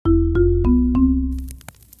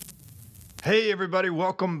Hey, everybody,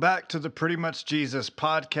 welcome back to the Pretty Much Jesus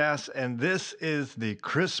podcast. And this is the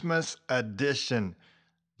Christmas edition.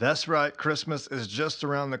 That's right, Christmas is just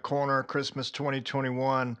around the corner, Christmas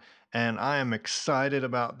 2021. And I am excited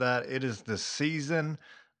about that. It is the season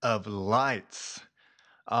of lights.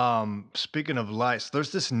 Speaking of lights,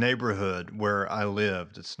 there's this neighborhood where I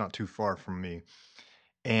lived, it's not too far from me.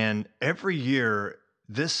 And every year,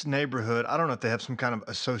 this neighborhood, I don't know if they have some kind of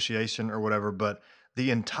association or whatever, but the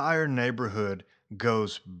entire neighborhood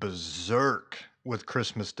goes berserk with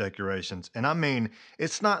Christmas decorations. And I mean,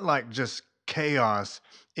 it's not like just chaos,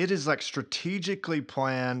 it is like strategically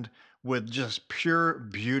planned with just pure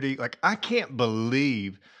beauty. Like, I can't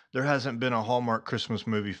believe there hasn't been a Hallmark Christmas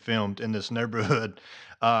movie filmed in this neighborhood.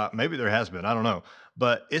 Maybe there has been, I don't know.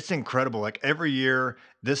 But it's incredible. Like every year,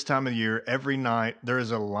 this time of year, every night, there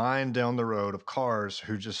is a line down the road of cars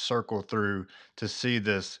who just circle through to see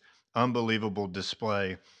this unbelievable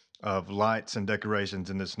display of lights and decorations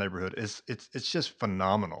in this neighborhood. It's just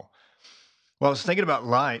phenomenal. Well, I was thinking about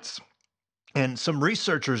lights, and some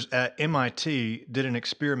researchers at MIT did an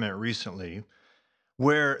experiment recently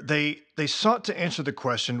where they sought to answer the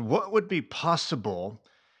question, what would be possible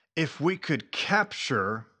if we could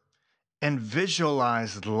capture and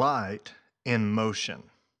visualize light in motion?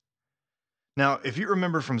 Now, if you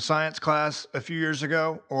remember from science class a few years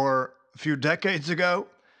ago or a few decades ago,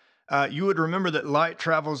 you would remember that light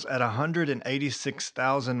travels at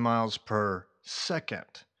 186,000 miles per second.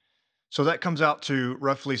 So that comes out to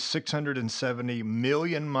roughly 670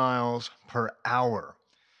 million miles per hour.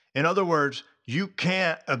 In other words, you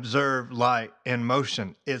can't observe light in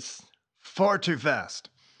motion. It's far too fast.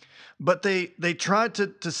 But they tried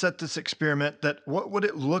to set this experiment that what would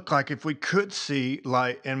it look like if we could see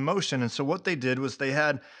light in motion? And so what they did was they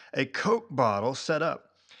had a Coke bottle set up.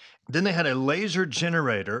 Then they had a laser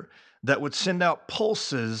generator that would send out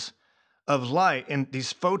pulses of light and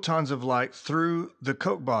these photons of light through the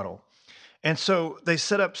Coke bottle. And so they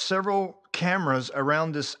set up several cameras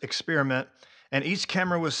around this experiment, and each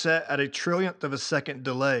camera was set at a trillionth of a second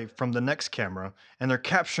delay from the next camera, and they're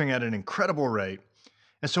capturing at an incredible rate.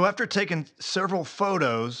 And so, after taking several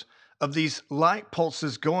photos of these light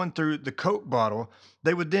pulses going through the Coke bottle,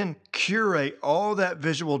 they would then curate all that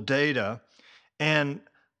visual data and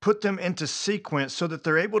put them into sequence so that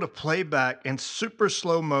they're able to play back in super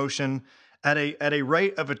slow motion at a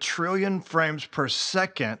rate of a trillion frames per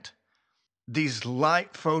second. These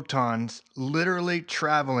light photons literally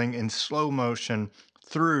traveling in slow motion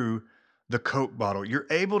through the Coke bottle. You're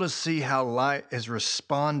able to see how light is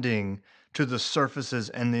responding to the surfaces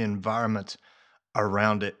and the environment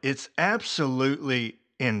around it. It's absolutely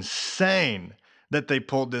insane that they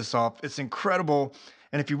pulled this off. It's incredible.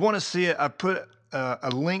 And if you want to see it, I put a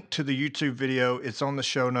link to the YouTube video. It's on the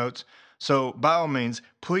show notes. So by all means,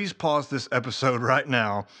 please pause this episode right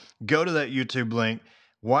now. Go to that YouTube link,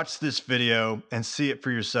 watch this video, and see it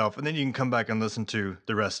for yourself. And then you can come back and listen to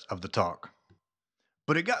the rest of the talk.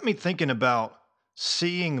 But it got me thinking about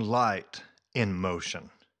seeing light in motion.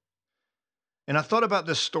 And I thought about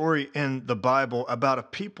this story in the Bible about a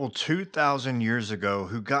people 2,000 years ago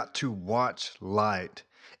who got to watch light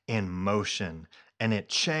in motion, and it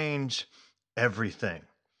changed everything.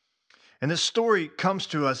 And this story comes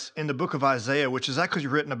to us in the book of Isaiah, which is actually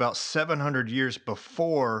written about 700 years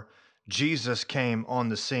before Jesus came on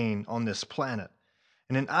the scene on this planet.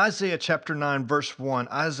 And in Isaiah chapter 9, verse 1,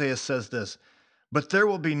 Isaiah says this, "But there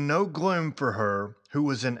will be no gloom for her who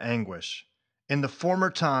was in anguish. In the former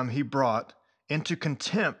time he brought into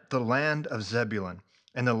contempt the land of Zebulun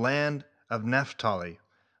and the land of Naphtali.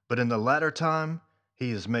 But in the latter time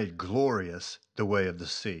he has made glorious the way of the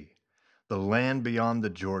sea, the land beyond the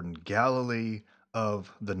Jordan, Galilee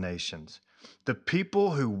of the nations. The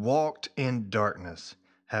people who walked in darkness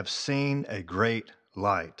have seen a great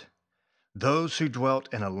light. Those who dwelt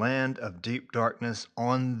in a land of deep darkness,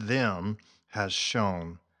 on them has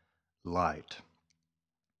shone light."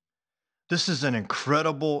 This is an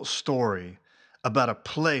incredible story about a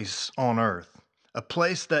place on earth, a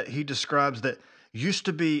place that he describes that used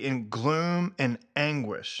to be in gloom and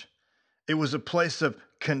anguish. It was a place of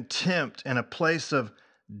contempt and a place of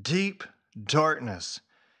deep darkness.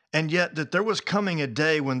 And yet that there was coming a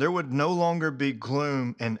day when there would no longer be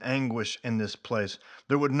gloom and anguish in this place.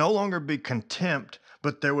 There would no longer be contempt,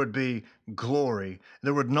 but there would be glory.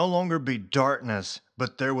 There would no longer be darkness,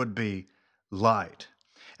 but there would be light.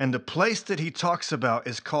 And the place that he talks about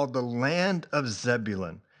is called the land of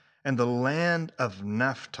Zebulun and the land of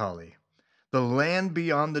Naphtali, the land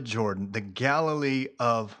beyond the Jordan, the Galilee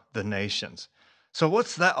of the nations. So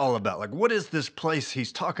what's that all about? Like, what is this place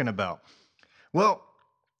he's talking about? Well,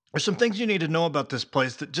 There's some things you need to know about this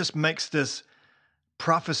place that just makes this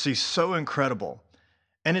prophecy so incredible.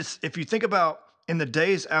 And it's, if you think about in the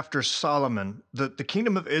days after Solomon, the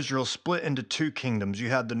kingdom of Israel split into two kingdoms. You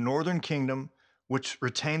had the northern kingdom, which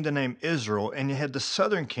retained the name Israel, and you had the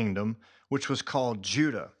southern kingdom, which was called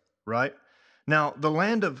Judah, right? Now, the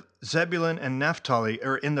land of Zebulun and Naphtali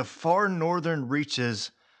are in the far northern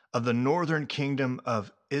reaches of the northern kingdom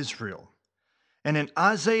of Israel. And in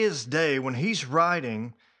Isaiah's day, when he's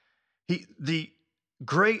writing, the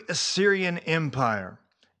great Assyrian Empire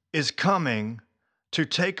is coming to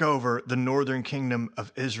take over the northern kingdom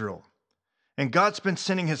of Israel. And God's been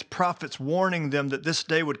sending his prophets warning them that this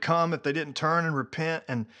day would come if they didn't turn and repent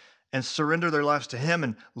and surrender their lives to him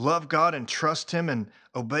and love God and trust him and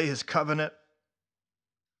obey his covenant.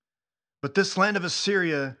 But this land of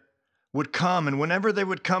Assyria would come, and whenever they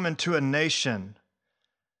would come into a nation,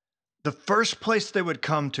 the first place they would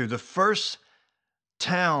come to, the first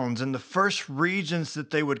towns and the first regions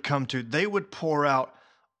that they would come to, they would pour out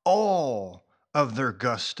all of their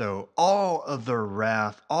gusto, all of their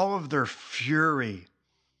wrath, all of their fury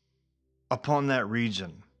upon that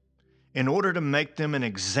region in order to make them an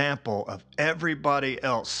example of everybody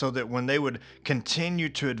else, so that when they would continue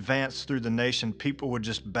to advance through the nation, people would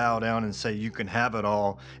just bow down and say, you can have it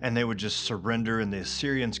all, and they would just surrender, and the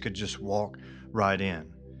Assyrians could just walk right in.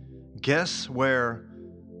 Guess where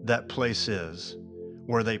that place is,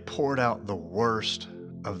 where they poured out the worst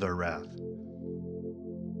of their wrath?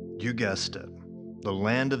 You guessed it, the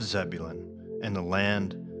land of Zebulun and the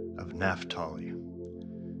land of Naphtali.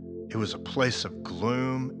 It was a place of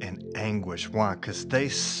gloom and anguish. Why? Because they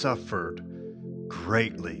suffered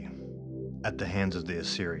greatly at the hands of the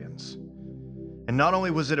Assyrians. And not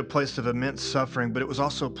only was it a place of immense suffering, but it was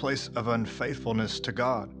also a place of unfaithfulness to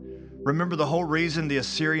God. Remember, the whole reason the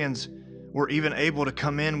Assyrians were even able to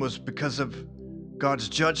come in was because of God's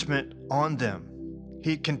judgment on them.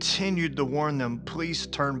 He continued to warn them, please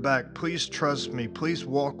turn back, please trust me, please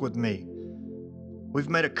walk with me. We've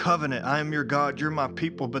made a covenant. I am your God, you're my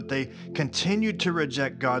people. But they continued to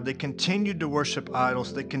reject God. They continued to worship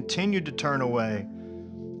idols. They continued to turn away.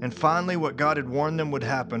 And finally, what God had warned them would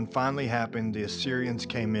happen finally happened. The Assyrians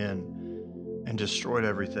came in and destroyed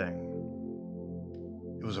everything.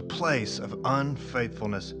 It was a place of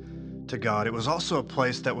unfaithfulness to God. It was also a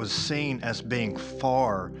place that was seen as being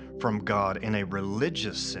far from God in a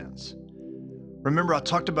religious sense. Remember, I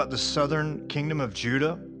talked about the southern kingdom of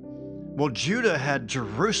Judah? Well, Judah had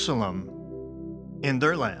Jerusalem in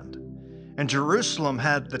their land, and Jerusalem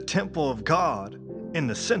had the temple of God in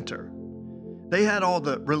the center. They had all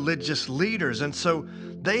the religious leaders, and so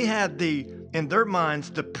they had in their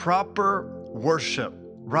minds, the proper worship,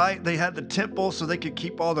 right? They had the temple so they could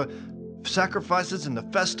keep all the sacrifices and the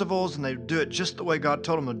festivals, and they do it just the way God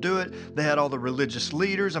told them to do it. They had all the religious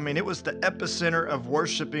leaders. I mean, it was the epicenter of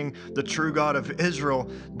worshiping the true God of Israel.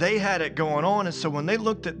 They had it going on. And so when they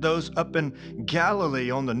looked at those up in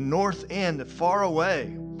Galilee on the north end, far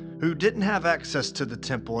away, who didn't have access to the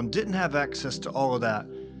temple and didn't have access to all of that,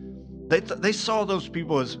 they saw those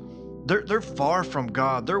people as they're far from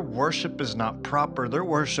God. Their worship is not proper. Their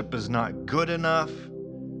worship is not good enough,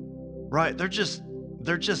 right? They're just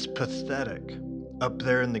pathetic up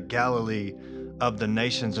there in the Galilee of the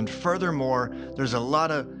nations. And furthermore, there's a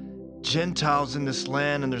lot of Gentiles in this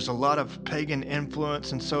land, and there's a lot of pagan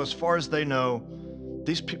influence. And so as far as they know,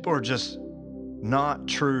 these people are just not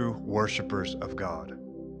true worshipers of God.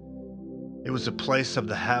 It was a place of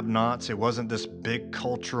the have-nots. It wasn't this big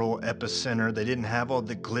cultural epicenter. They didn't have all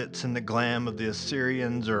the glitz and the glam of the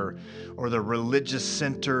Assyrians or the religious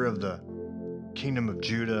center of the kingdom of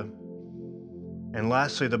Judah. And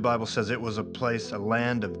lastly, the Bible says it was a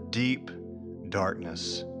land of deep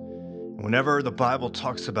darkness. Whenever the Bible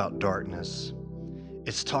talks about darkness,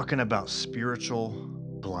 it's talking about spiritual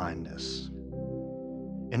blindness.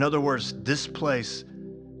 In other words, this place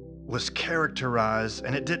was characterized,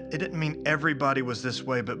 and it didn't mean everybody was this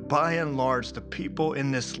way, but by and large, the people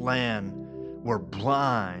in this land were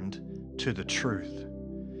blind to the truth.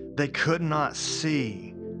 They could not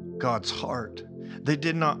see God's heart. They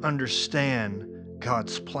did not understand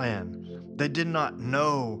God's plan. They did not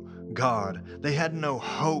know God. They had no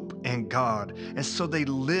hope in God. And so they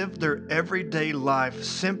lived their everyday life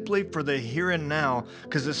simply for the here and now,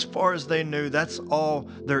 because as far as they knew, that's all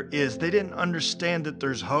there is. They didn't understand that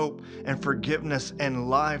there's hope and forgiveness and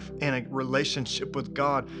life and a relationship with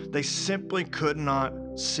God. They simply could not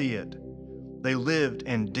see it. They lived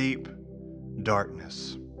in deep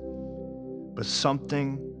darkness. But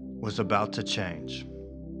something was about to change.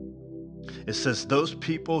 It says, those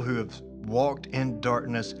people who have walked in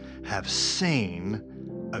darkness have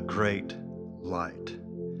seen a great light.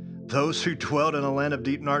 those who dwelt in a land of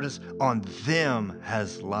deep darkness, on them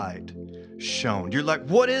has light shone. You're like,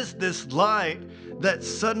 what is this light that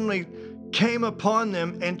suddenly came upon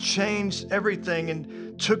them and changed everything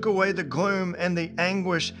and took away the gloom and the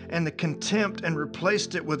anguish and the contempt and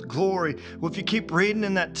replaced it with glory? Well, if you keep reading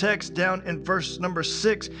in that text down in verse number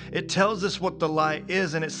 6, it tells us what the light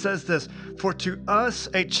is. And it says this, for to us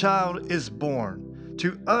a child is born,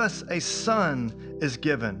 to us a son is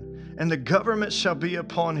given, and the government shall be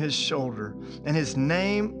upon his shoulder, and his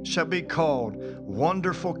name shall be called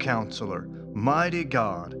Wonderful Counselor, Mighty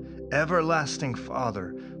God, Everlasting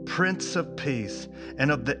Father, Prince of Peace. And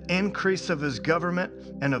of the increase of his government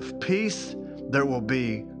and of peace there will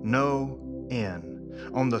be no end,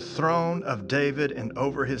 on the throne of David and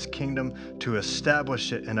over his kingdom, to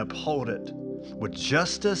establish it and uphold it with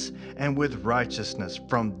justice and with righteousness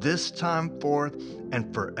from this time forth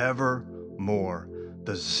and forevermore.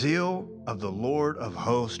 The zeal of the Lord of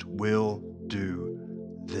hosts will do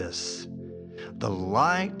this. The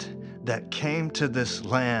light that came to this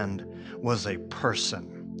land was a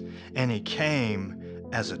person, and he came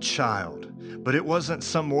as a child. But it wasn't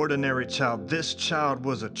some ordinary child. This child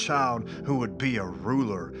was a child who would be a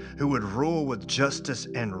ruler, who would rule with justice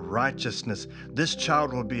and righteousness. This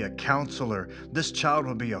child would be a counselor. This child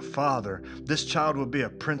would be a father. This child would be a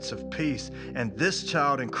prince of peace. And this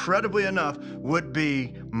child, incredibly enough, would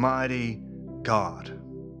be mighty God.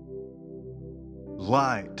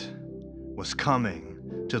 Light was coming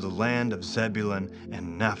to the land of Zebulun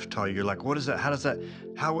and Naphtali. You're like, what is that?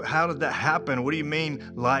 How did that happen? What do you mean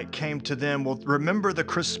light came to them? Well, remember the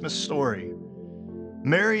Christmas story.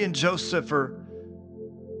 Mary and Joseph are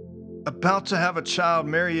about to have a child,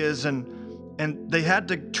 Mary is, and they had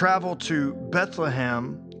to travel to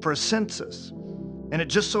Bethlehem for a census. And it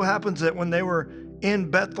just so happens that when they were in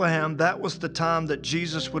Bethlehem, that was the time that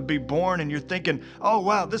Jesus would be born. And you're thinking, oh,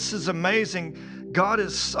 wow, this is amazing. God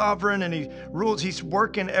is sovereign and he rules. He's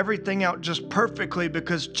working everything out just perfectly,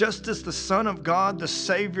 because just as the Son of God, the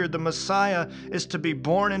Savior, the Messiah, is to be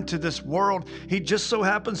born into this world, he just so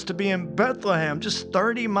happens to be in Bethlehem, just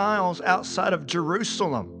 30 miles outside of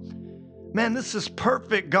Jerusalem. Man, this is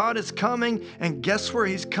perfect. God is coming, and guess where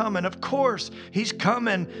he's coming? Of course, he's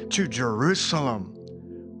coming to Jerusalem.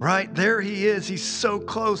 Right there he is. He's so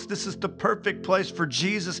close. This is the perfect place for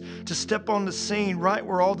Jesus to step on the scene, right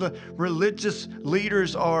where all the religious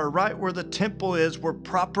leaders are, right where the temple is, where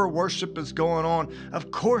proper worship is going on. Of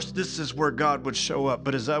course, this is where God would show up.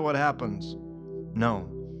 But is that what happens? No.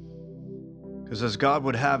 Because as God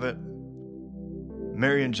would have it,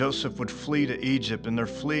 Mary and Joseph would flee to Egypt, and they're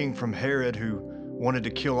fleeing from Herod, who wanted to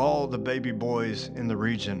kill all the baby boys in the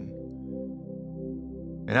region.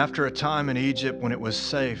 And after a time in Egypt when it was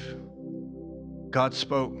safe, God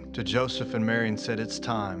spoke to Joseph and Mary and said, it's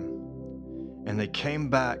time. And they came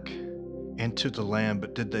back into the land.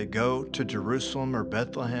 But did they go to Jerusalem or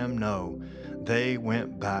Bethlehem? No. They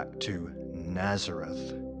went back to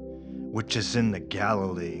Nazareth, which is in the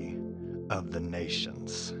Galilee of the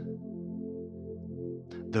nations.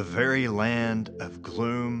 The very land of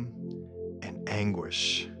gloom and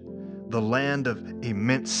anguish. The land of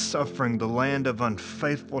immense suffering, the land of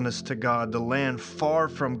unfaithfulness to God, the land far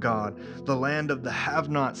from God, the land of the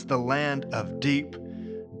have-nots, the land of deep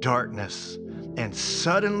darkness. And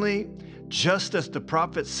suddenly, just as the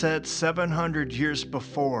prophet said 700 years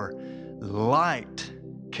before, light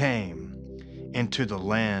came into the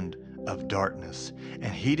land of darkness.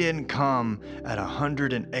 And he didn't come at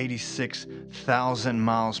 186,000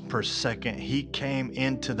 miles per second. He came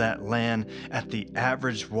into that land at the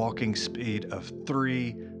average walking speed of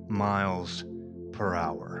 3 miles per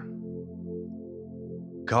hour.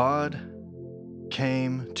 God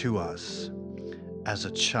came to us as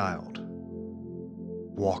a child,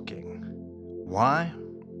 walking. Why?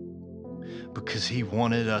 Because he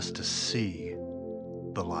wanted us to see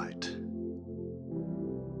the light.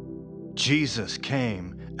 Jesus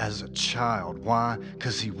came as a child. Why?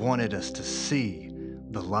 Because he wanted us to see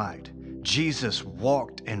the light. Jesus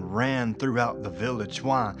walked and ran throughout the village.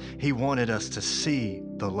 Why? He wanted us to see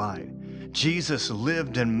the light. Jesus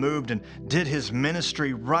lived and moved and did his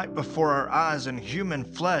ministry right before our eyes in human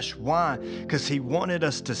flesh. Why? Because he wanted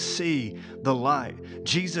us to see the light.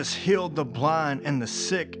 Jesus healed the blind and the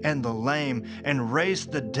sick and the lame and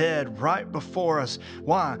raised the dead right before us.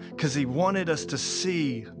 Why? Because he wanted us to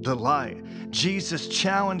see the light. Jesus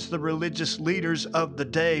challenged the religious leaders of the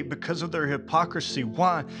day because of their hypocrisy.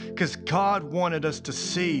 Why? Because God wanted us to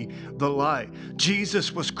see the light.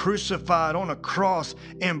 Jesus was crucified on a cross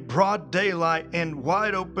in broad day daylight in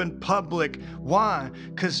wide open public. Why?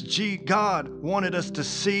 Because God wanted us to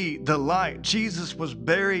see the light. Jesus was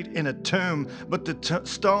buried in a tomb, but the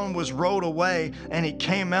stone was rolled away, and he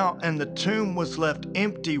came out and the tomb was left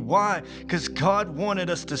empty. Why? Because God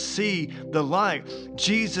wanted us to see the light.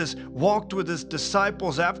 Jesus walked with his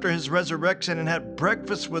disciples after his resurrection and had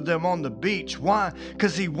breakfast with them on the beach. Why?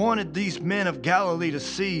 Because he wanted these men of Galilee to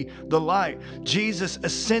see the light. Jesus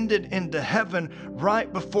ascended into heaven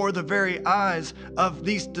right before the very eyes of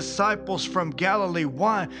these disciples from Galilee.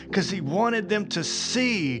 Why? Because he wanted them to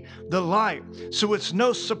see the light. So it's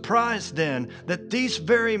no surprise then that these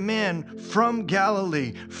very men from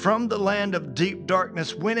Galilee, from the land of deep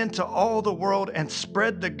darkness, went into all the world and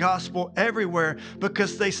spread the gospel everywhere,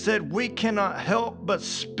 because they said, we cannot help but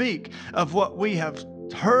speak of what we have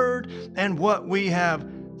heard and what we have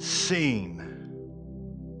seen.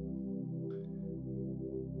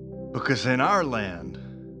 Because in our land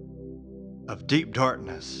of deep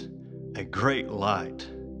darkness, a great light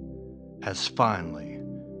has finally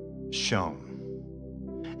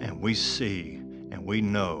shone. And we see and we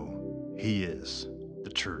know he is the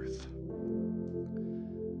truth.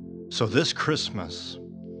 So this Christmas,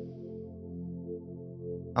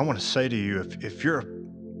 I want to say to you,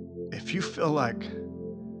 if you feel like,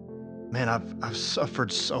 man, I've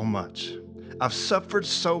suffered so much. I've suffered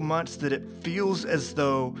so much that it feels as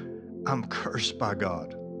though I'm cursed by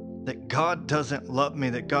God, that God doesn't love me,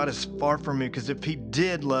 that God is far from me, because if he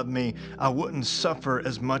did love me, I wouldn't suffer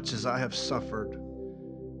as much as I have suffered.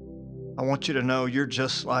 I want you to know you're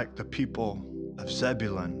just like the people of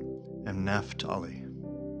Zebulun and Naphtali,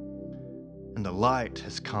 and the light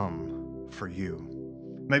has come for you.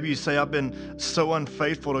 Maybe you say, I've been so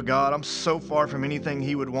unfaithful to God. I'm so far from anything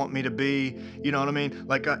he would want me to be. You know what I mean?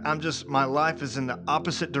 Like my life is in the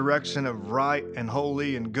opposite direction of right and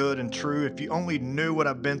holy and good and true. If you only knew what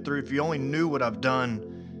I've been through, if you only knew what I've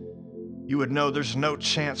done, you would know there's no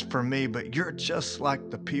chance for me. But you're just like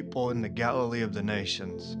the people in the Galilee of the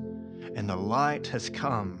nations, and the light has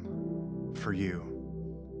come for you.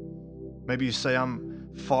 Maybe you say, I'm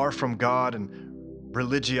far from God and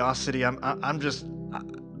religiosity.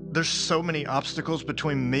 There's so many obstacles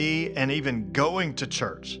between me and even going to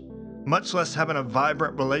church, much less having a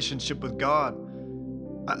vibrant relationship with God.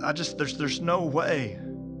 There's no way.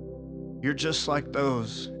 You're just like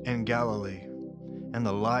those in Galilee, and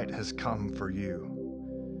the light has come for you.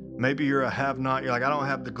 Maybe you're a have-not. You're like, I don't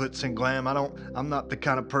have the glitz and glam. I'm not the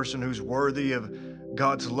kind of person who's worthy of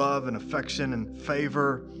God's love and affection and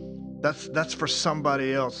favor. That's for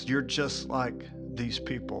somebody else. You're just like these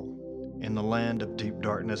people in the land of deep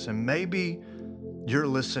darkness. And maybe you're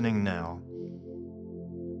listening now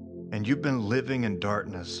and you've been living in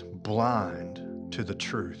darkness, blind to the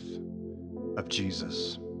truth of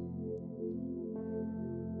Jesus.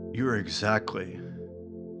 You're exactly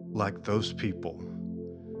like those people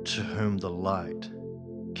to whom the light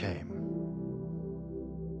came.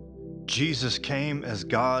 Jesus came as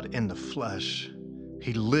God in the flesh.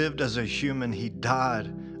 He lived as a human. He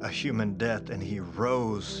died a human death, and he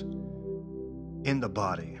rose in the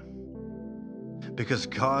body because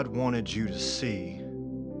God wanted you to see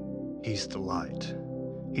he's the light.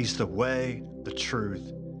 He's the way, the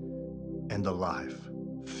truth, and the life.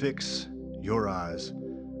 Fix your eyes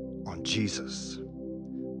on Jesus.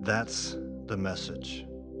 That's the message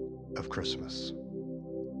of Christmas.